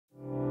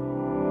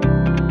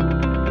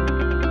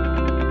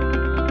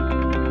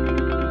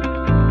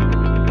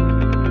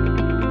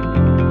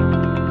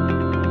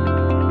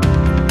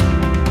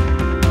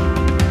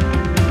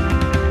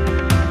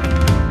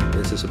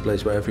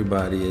place where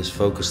everybody is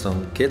focused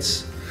on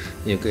kids.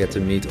 You get to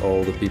meet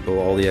all the people,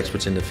 all the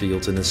experts in the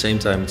field, and at the same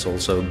time it's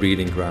also a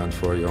breeding ground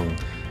for young,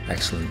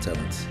 excellent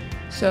talent.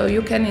 So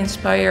you can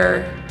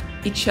inspire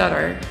each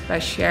other by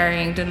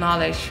sharing the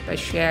knowledge, by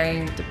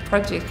sharing the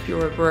project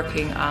you're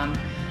working on,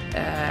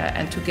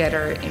 and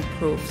together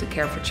improve the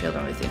care for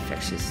children with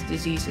infectious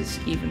diseases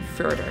even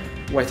further.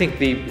 Well, I think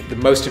the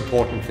most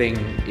important thing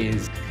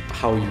is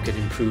how you can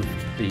improve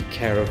the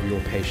care of your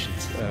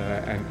patients,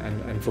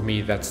 and for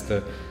me that's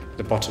the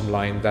bottom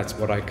line. That's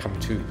what I come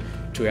to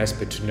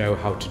ESPID to know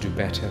how to do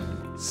better.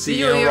 See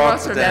you in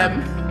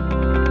Rotterdam.